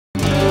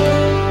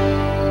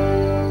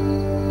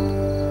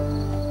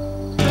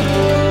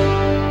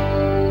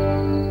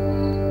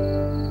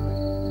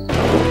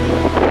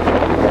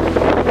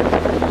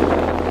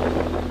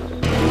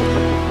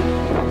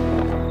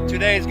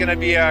gonna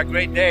be a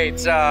great day.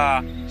 It's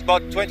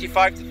about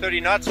 25 to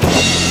 30 knots.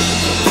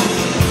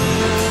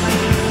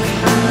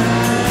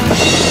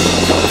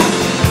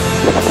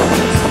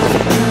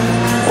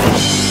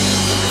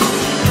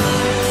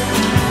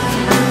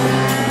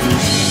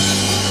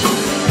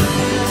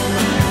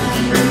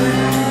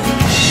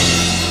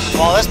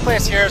 Well, this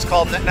place here is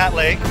called Nitinat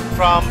Lake.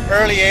 From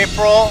early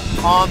April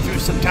on through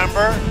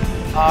September,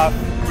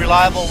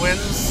 reliable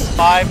winds,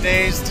 5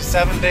 days to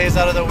 7 days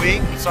out of the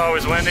week. It's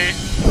always windy,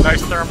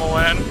 nice thermal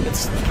wind.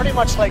 It's pretty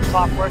much like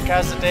clockwork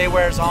as the day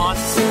wears on.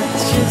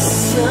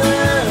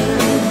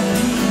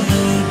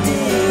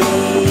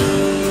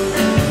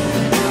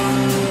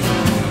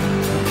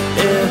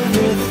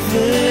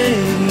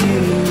 Everything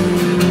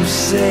you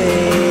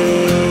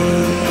say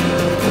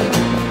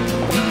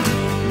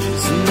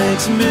just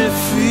makes me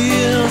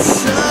feel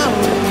so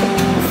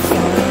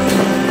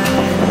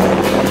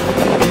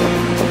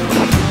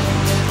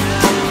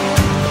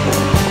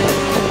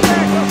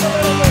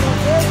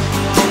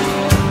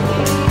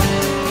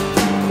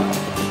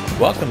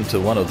Welcome to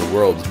one of the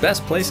world's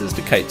best places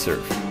to kite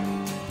surf.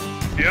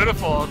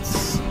 Beautiful.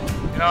 It's,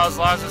 you know, as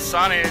long as it's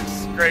sunny,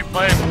 it's a great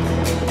place.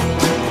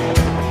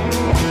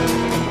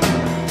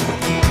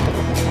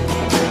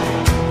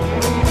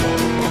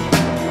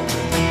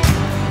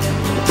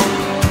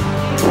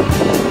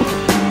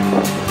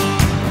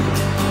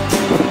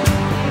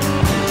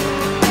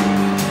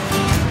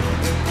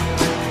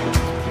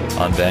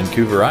 On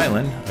Vancouver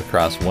Island,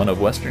 across one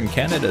of Western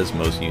Canada's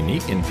most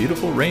unique and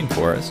beautiful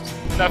rainforests,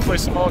 Definitely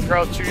some old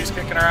growth trees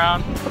kicking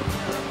around.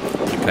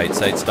 the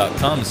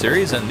Kitesites.com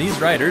series and these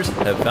riders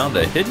have found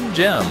a hidden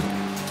gem.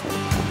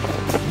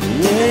 the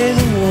way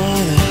the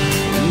water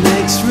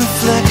makes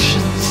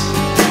reflections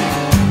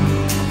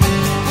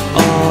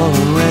all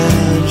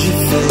around your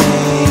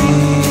face.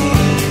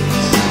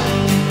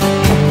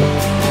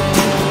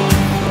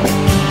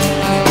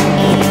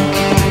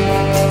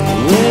 The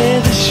way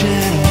the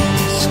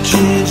shadows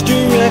change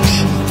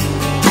direction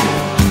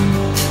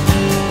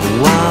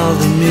while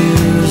the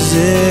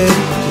music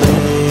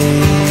plays.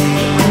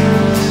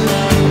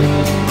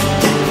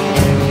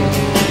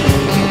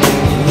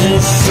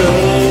 There's so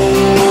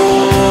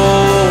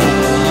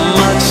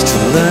much to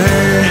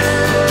learn.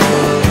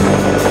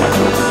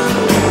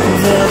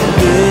 The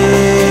big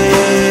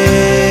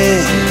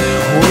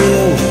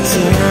wheel will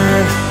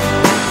turn.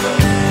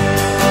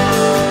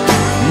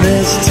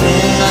 There's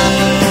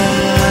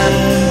time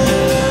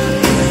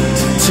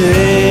to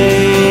take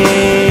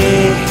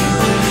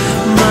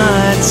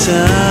my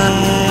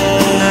time.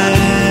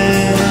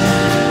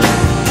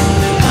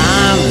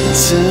 I'm in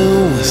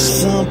tune with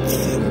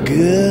something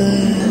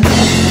good.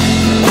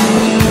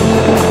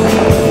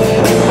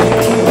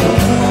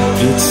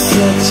 It's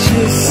such a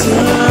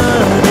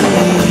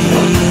sunny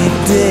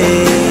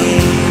day.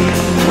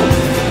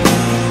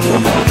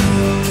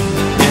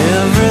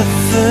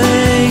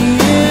 Everything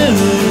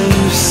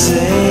you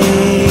say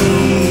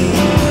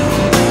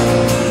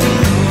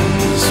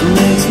just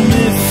makes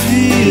me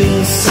feel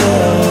so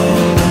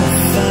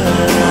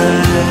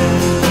fine.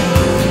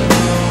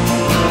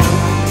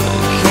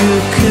 Like you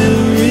can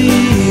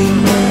read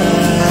my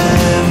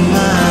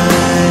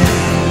mind.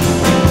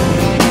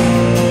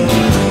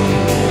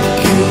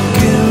 You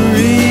can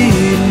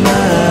read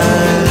my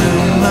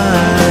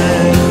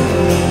mind.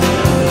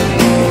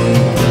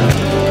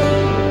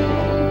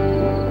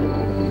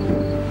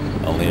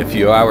 Only a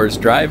few hours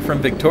drive from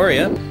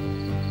Victoria,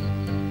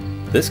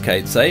 this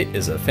kite site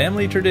is a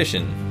family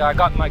tradition. I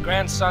got my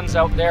grandsons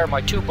out there,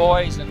 my two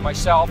boys and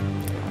myself.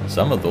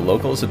 Some of the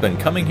locals have been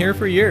coming here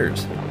for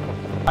years.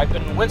 I've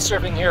been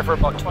windsurfing here for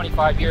about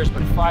 25 years,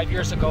 but 5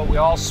 years ago we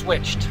all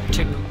switched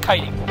to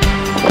kiting.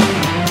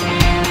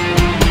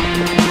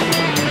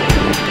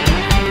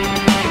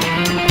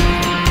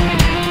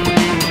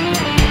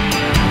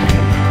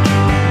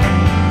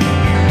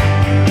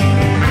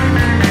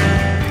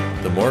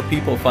 The more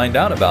people find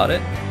out about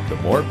it, the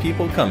more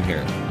people come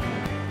here.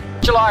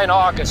 July and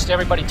August,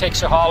 everybody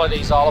takes their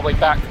holidays all the way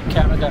back from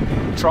Canada,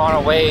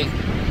 Toronto way.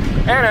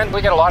 And then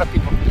we get a lot of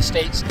people from the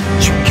States.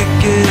 You get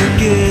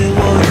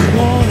what you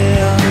want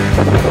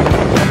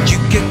it. You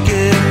get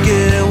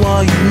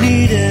what you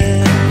need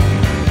it.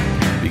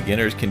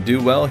 Beginners can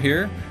do well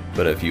here,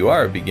 but if you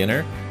are a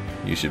beginner,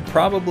 you should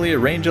probably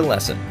arrange a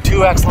lesson.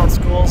 2 excellent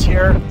schools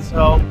here,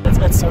 so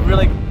it's a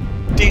really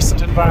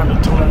decent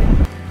environment to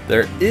learn.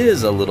 There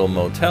is a little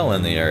motel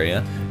in the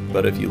area,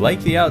 but if you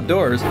like the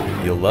outdoors,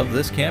 you'll love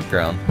this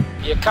campground.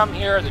 You come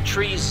here, the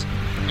trees,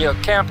 you know,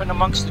 camping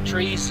amongst the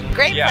trees.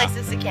 Great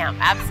places to camp,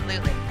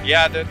 absolutely.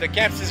 Yeah, the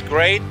camps is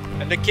great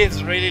and the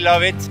kids really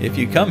love it. If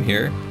you come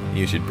here,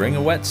 you should bring a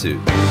wetsuit.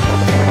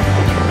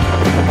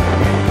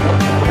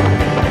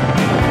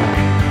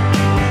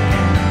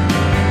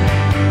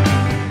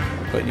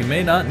 But you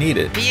may not need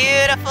it.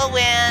 Beautiful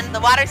wind.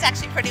 The water's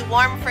actually pretty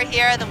warm for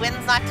here. The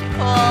wind's not too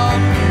cold.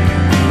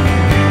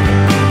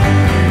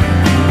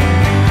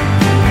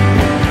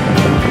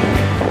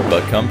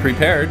 But come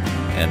prepared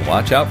and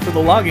watch out for the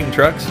logging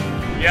trucks.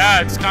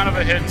 Yeah, it's kind of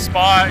a hidden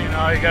spot. You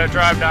know, you got to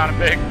drive down a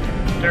big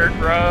dirt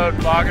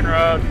road, logging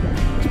road.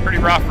 It's a pretty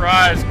rough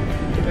ride.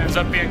 It ends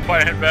up being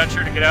quite an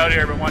adventure to get out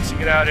here, but once you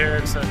get out here,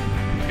 it's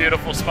a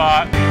beautiful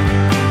spot.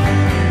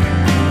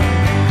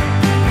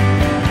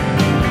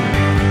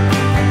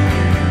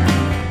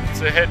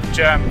 It's a hidden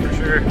gem for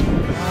sure.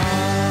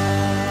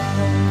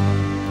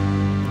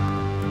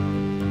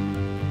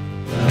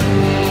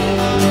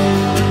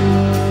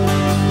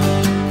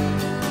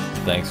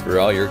 Thanks for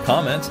all your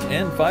comments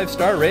and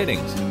 5-star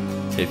ratings.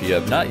 If you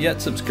have not yet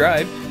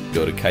subscribed,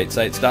 go to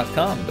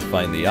kitesites.com to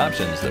find the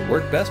options that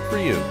work best for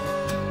you.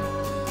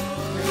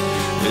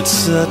 It's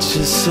such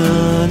a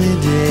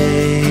sunny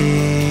day.